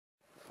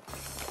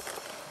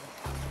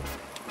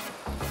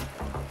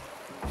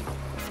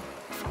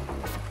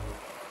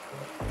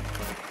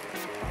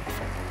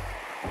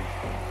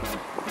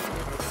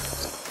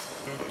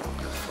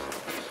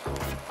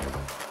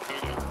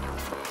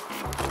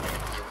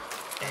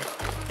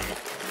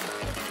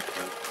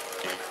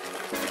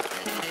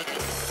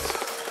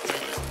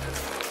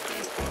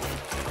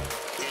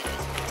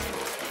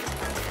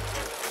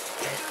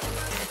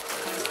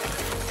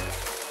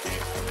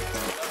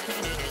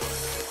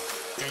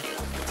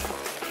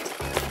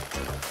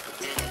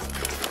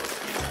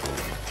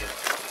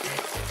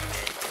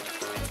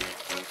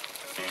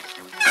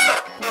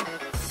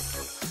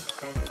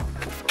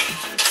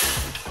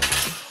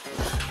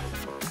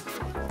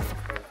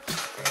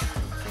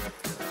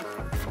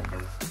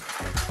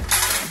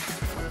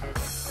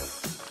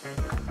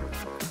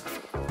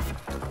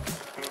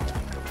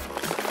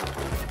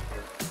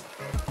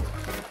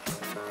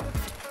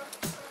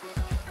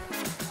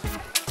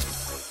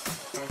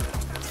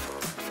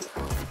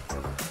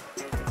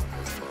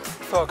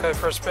Thought I'd go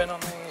for a spin on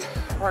the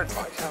road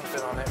bike. I haven't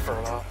been on it for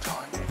a long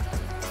time.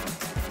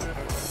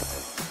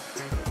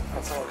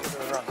 I thought I'd give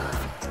it a run.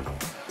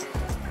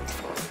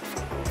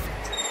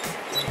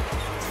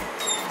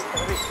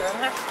 Release down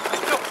there.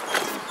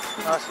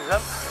 Nicely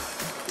done.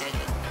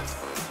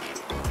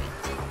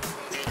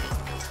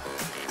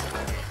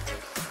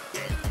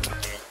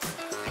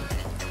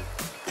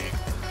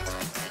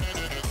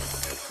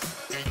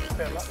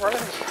 Bit of luck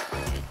rolling.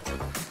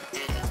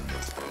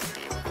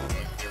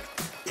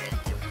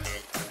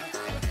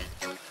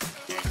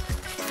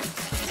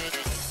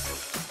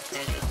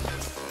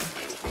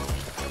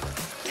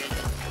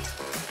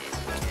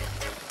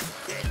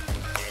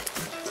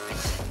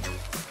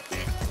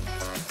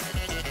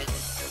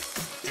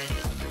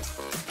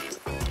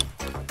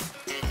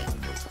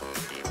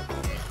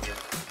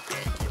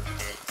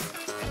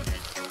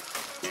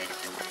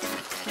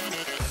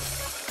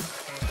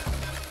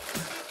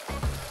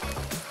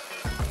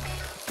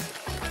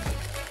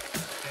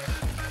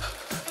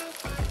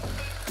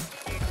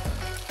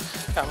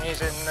 I'm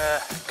using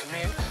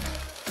Commute.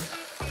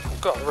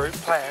 I've got a route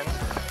planned.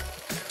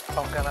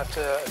 I'm going to have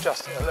to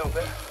adjust it a little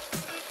bit.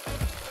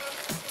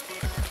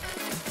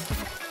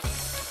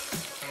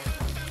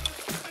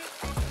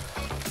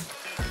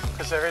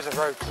 Because there is a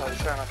road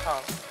closure and I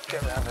can't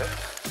get around it.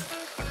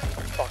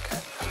 If I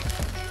can.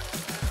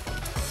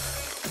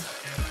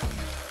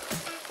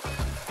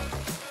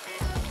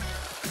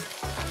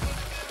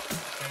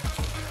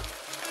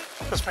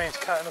 Just means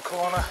cutting the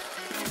corner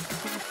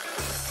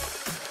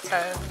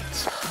and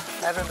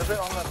adding a bit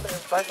on a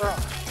bit later on.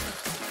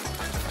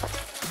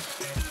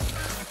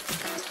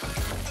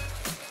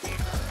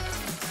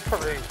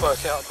 Probably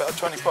work out about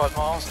 25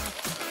 miles.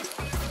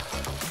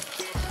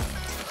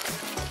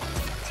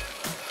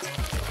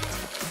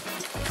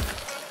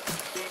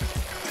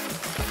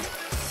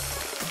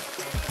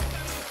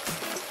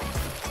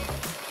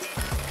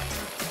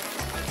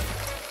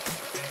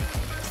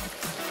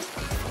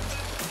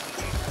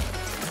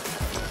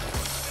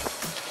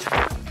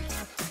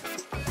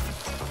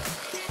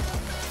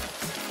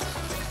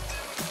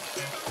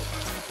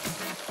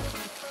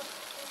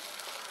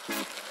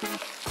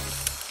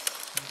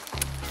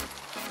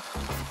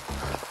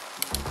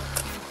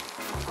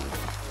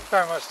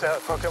 Very much doubt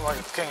if I'll get my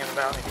King of the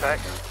Mountain back.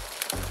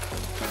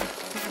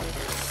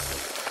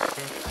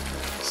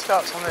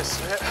 Starts on this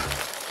bit.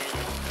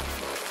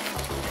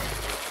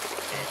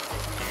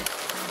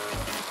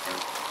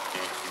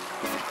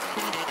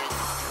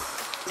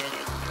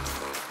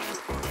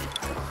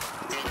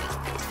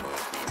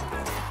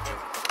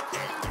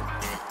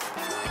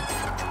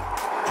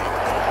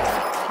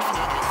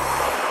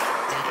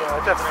 Yeah, I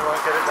definitely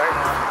won't get it back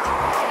now.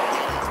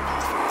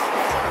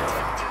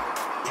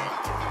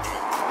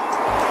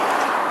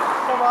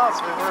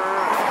 River.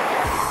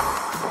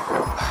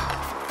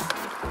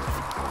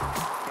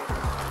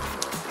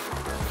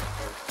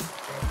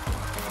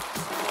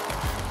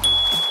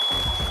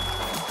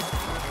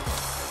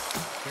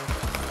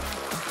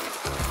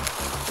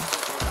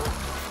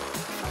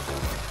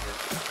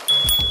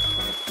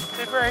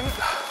 Did rain.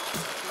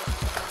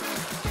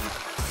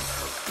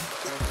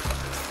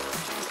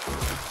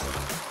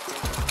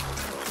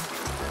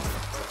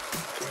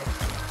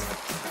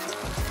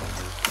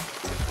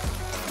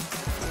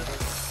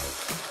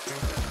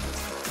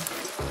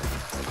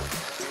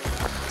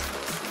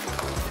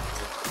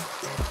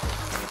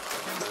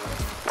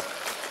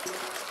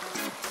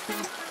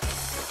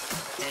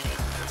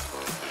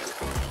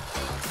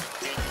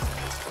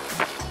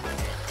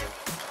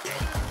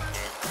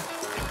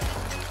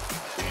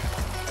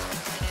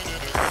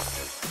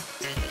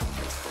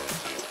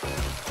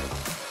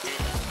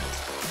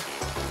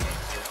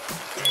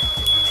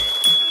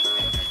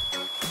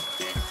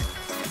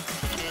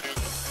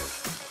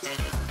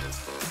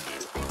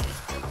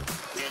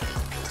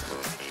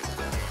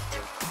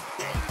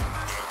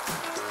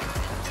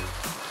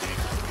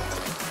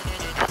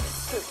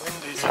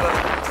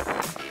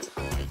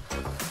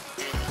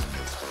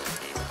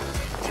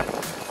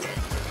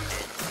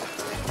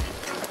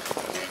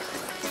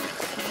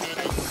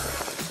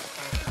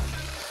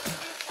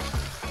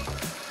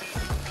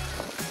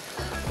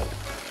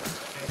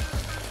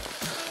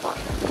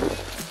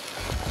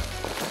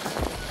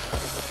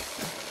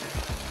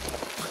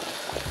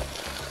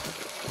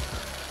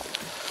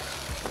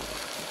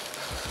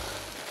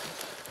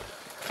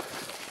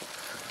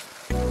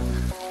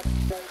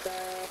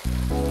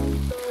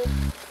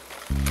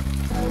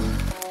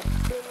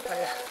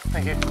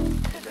 Thank you.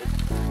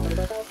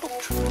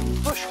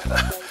 Push.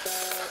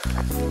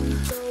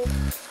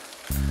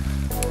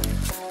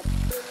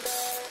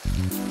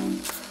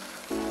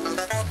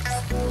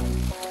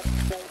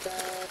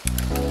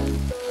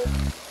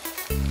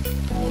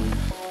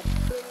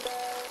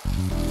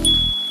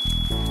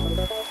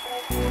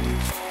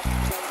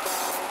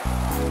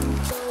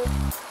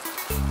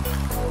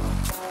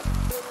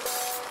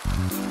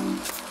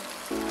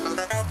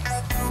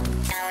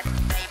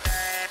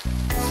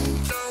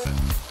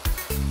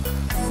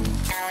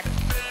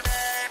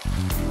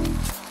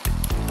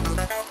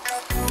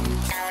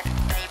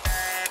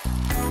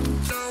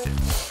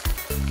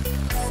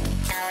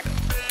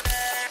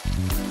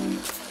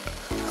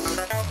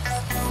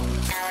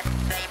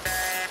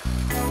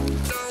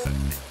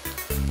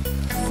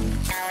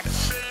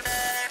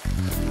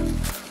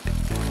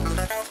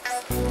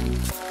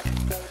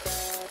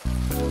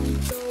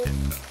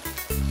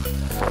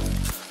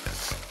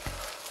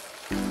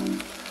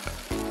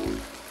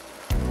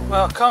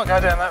 Well, I can't go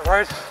down that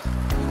road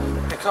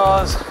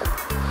because of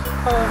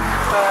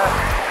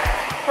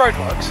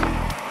roadworks.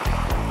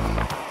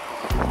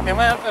 The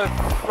amount of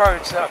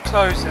roads that are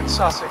closed in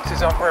Sussex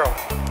is unreal.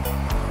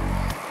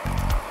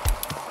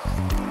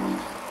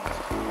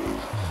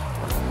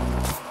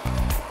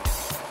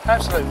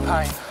 Absolute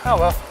pain. Oh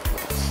well,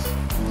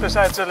 just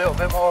adds a little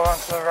bit more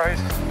onto the road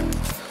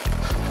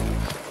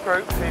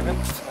route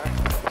even. So.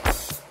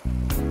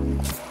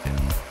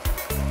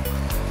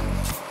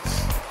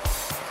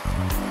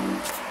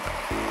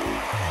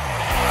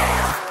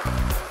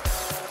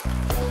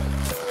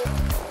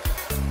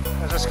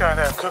 I'm just going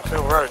down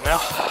Cookville Road now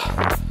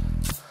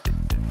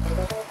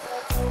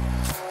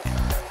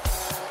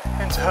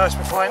into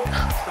Hurstpierpoint,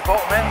 the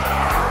bottom end.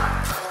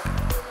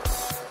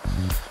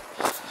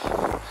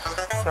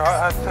 So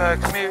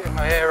I've commuted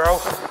my ear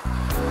roll.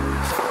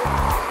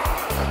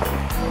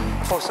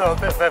 Also a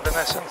bit of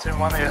evanescence in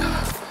one ear.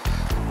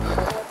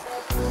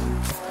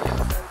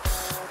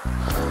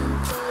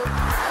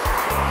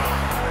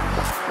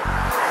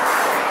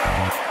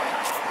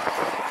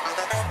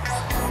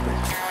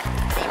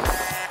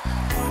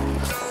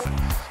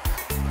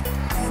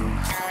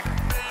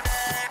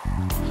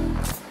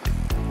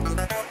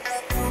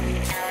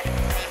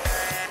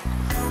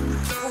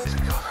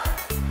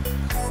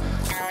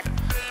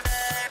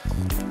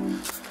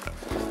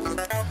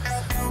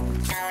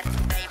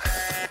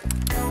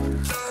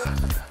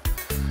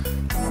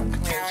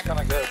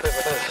 Gonna get a bit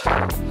of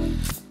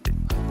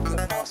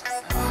a mask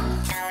now.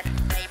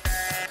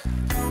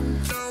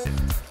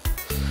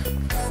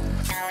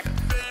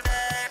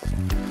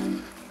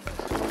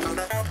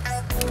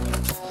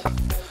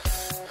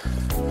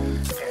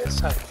 Yeah, it's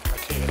taking the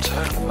key to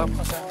turn up, I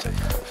don't think.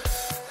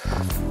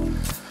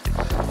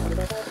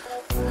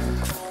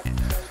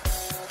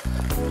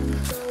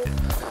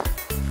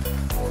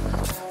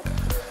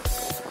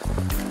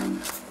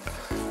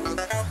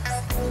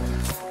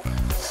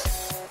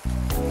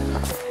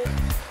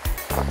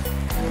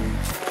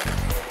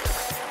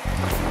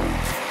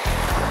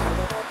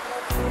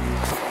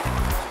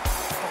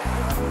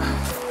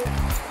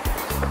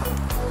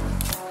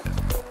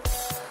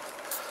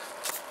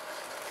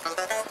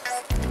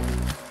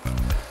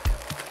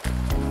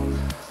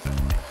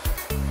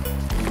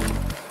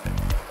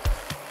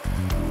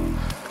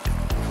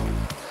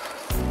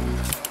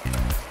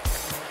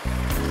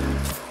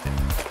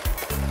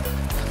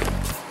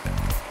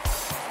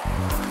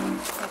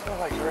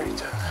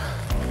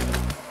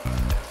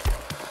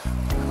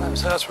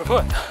 So that's my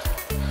point.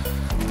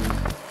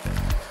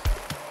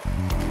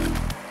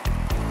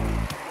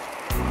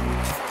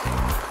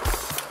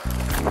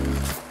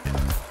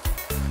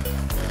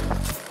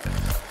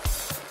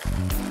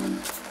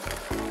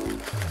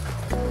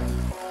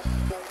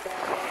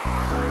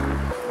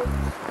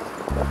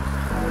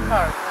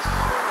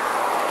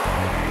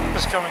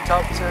 Just coming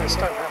up to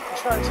Stoke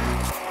Road.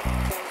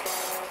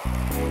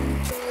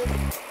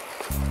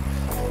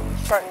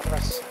 Straight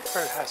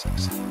through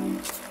Hassocks.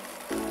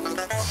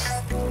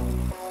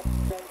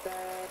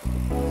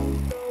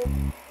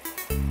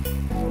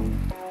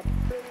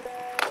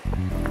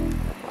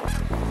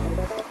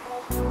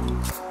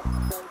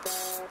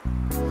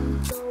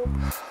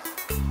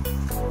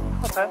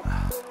 What's that?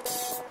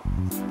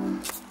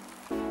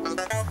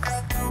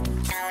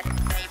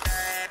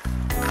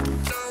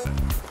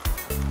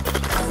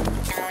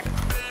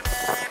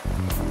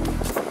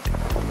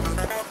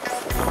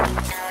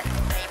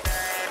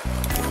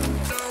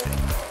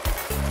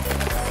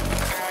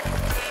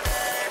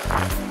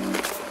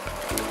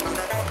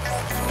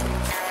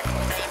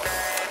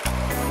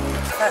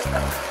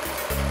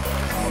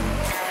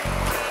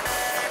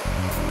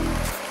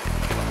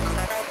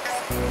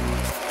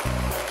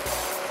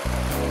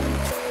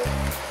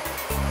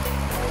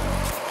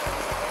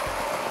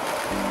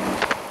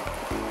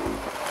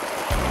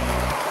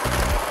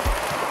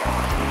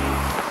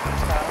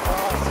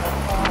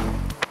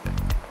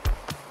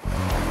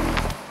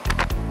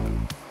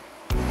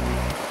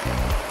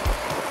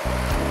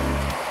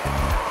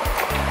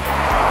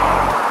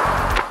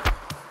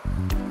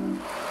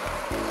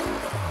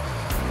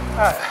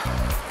 Alright,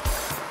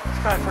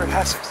 let's go for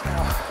Hassocks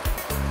now.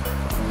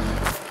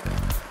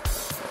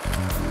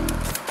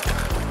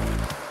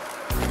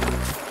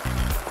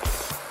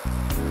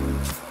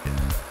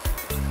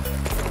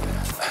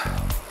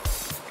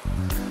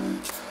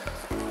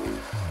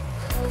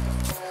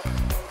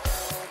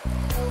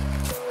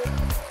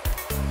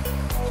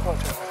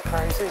 Watch out for the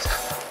crazies.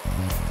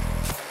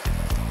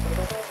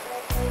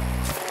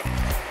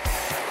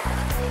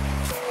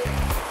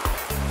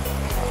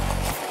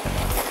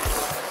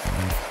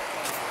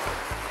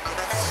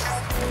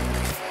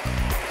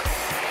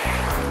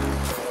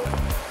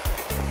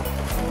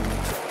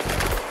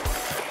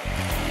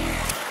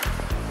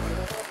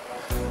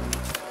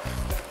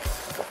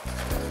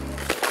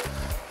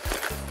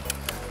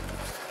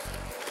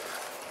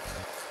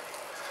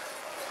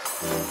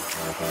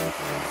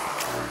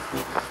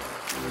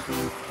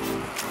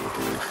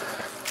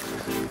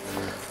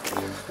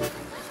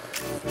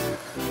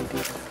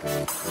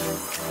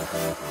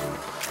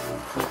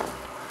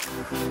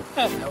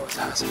 And that was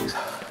Hassocks.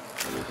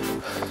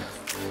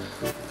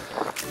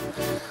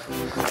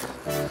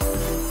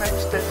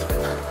 Next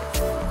Ditchling.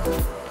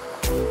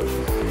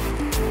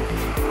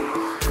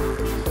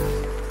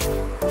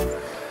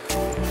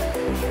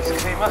 It's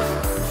Keymer.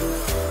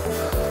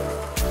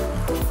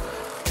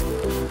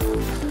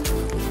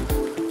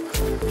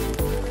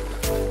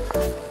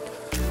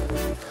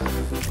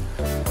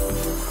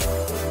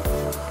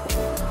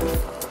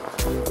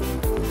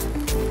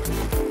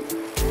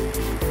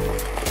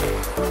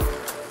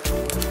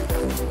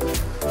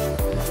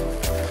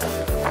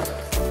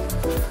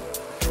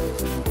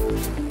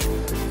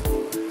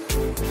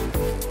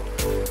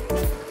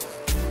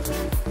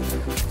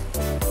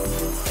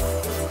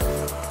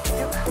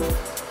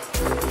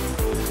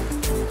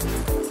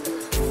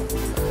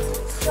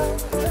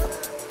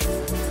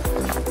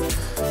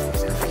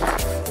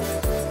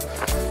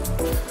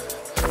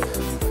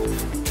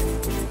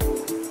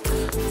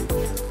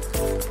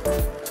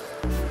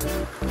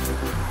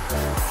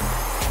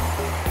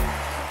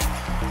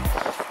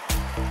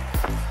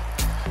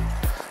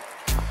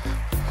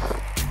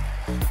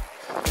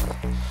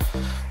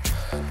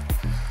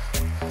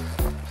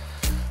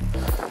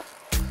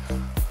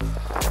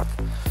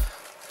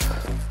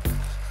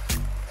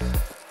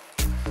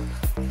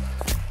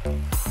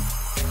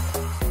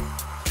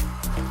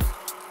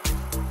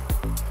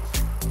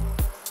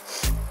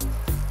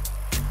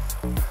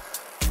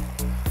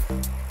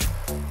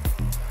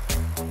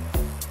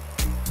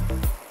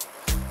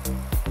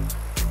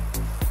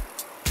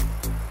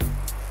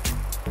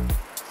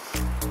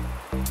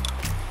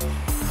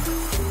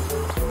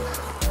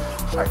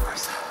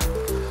 Cypress.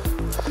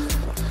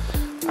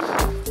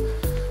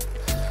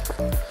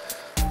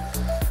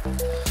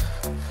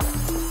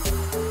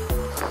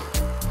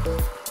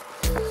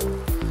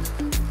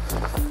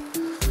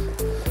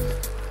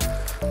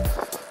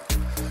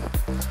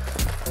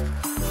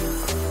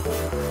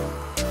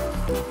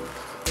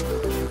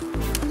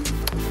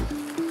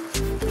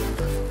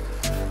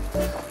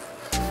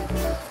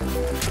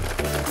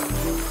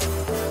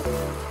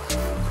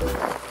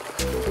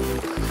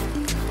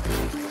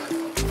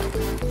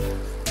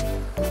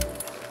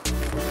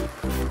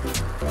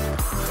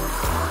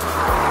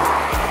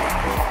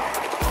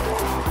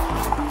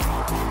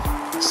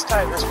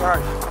 Stay this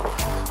road.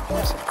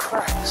 There's some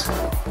cracks.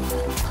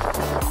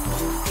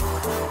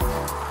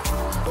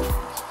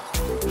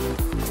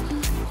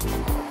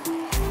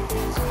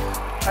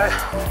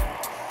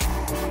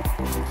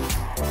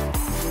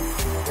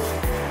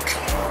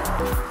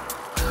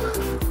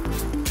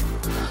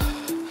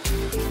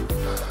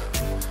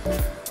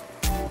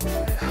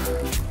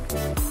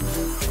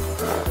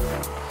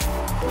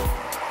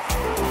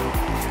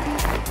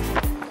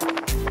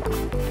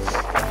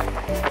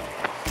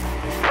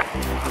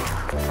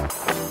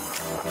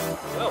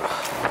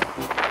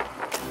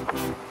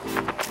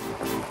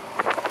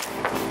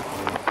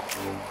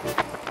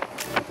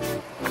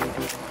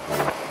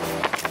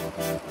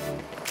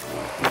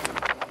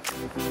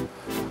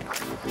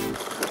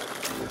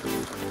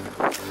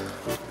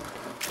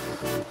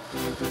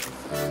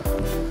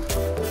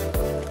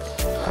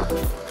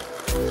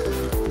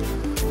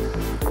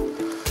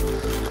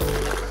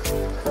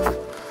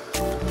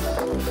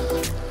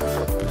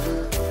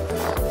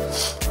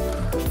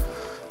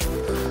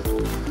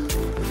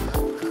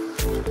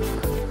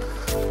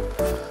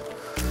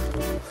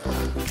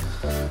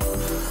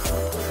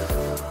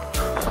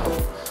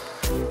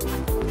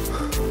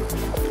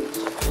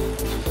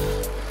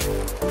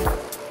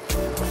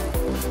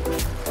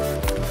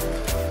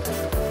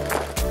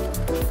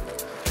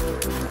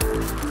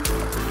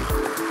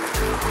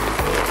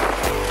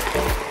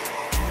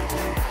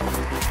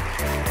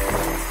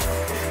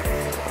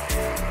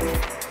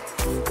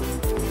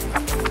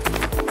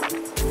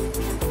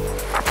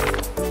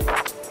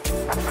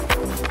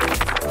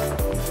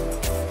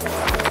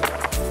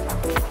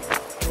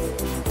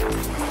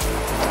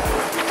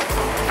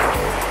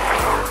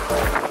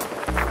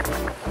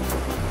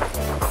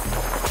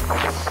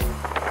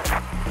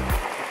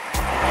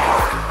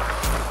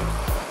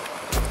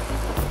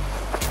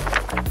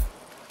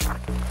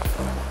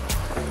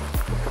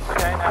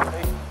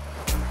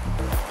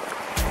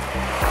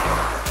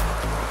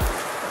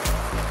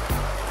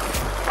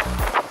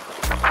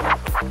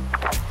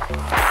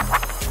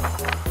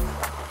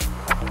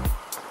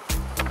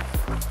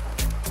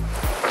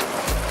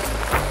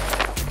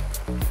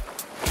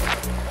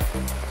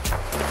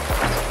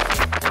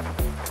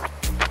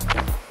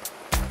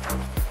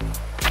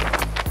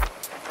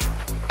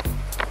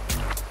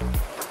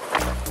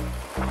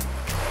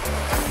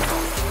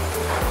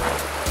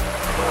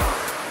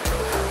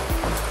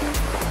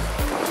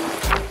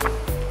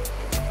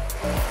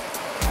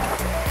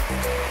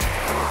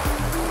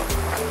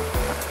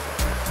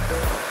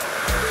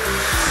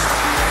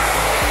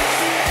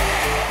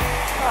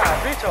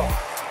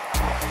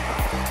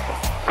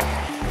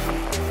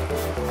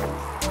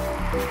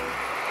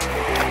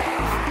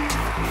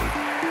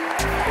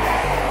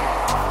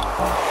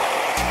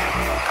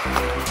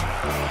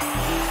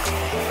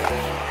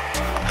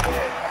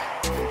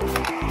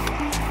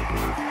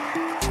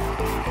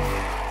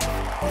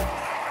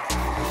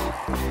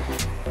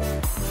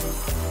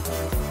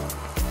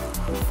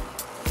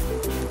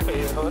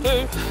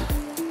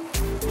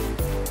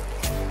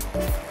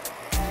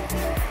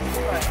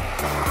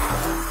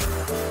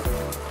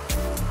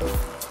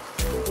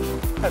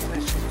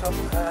 Hopefully she's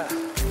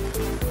got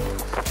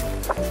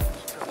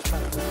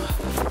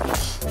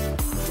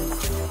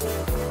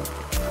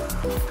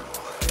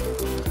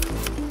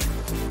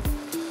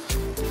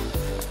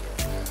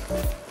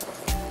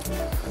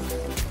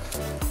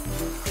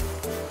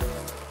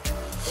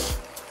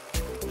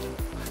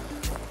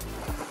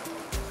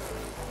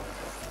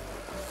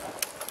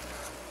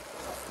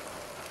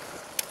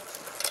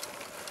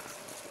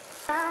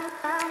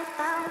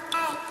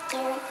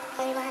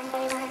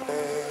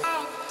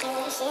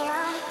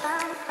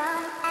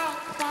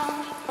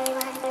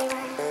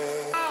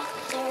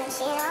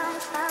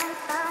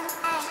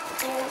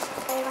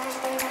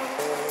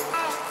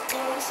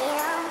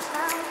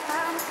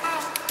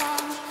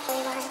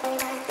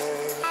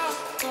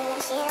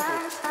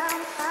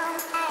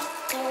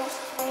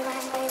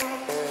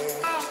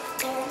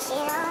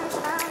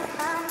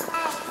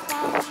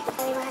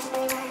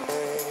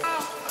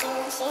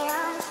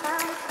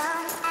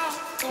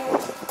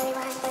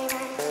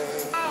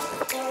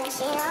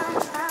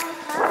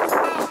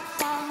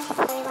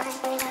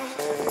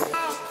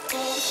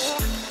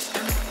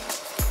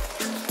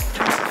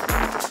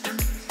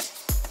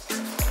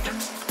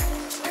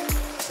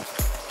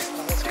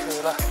that's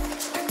cooler.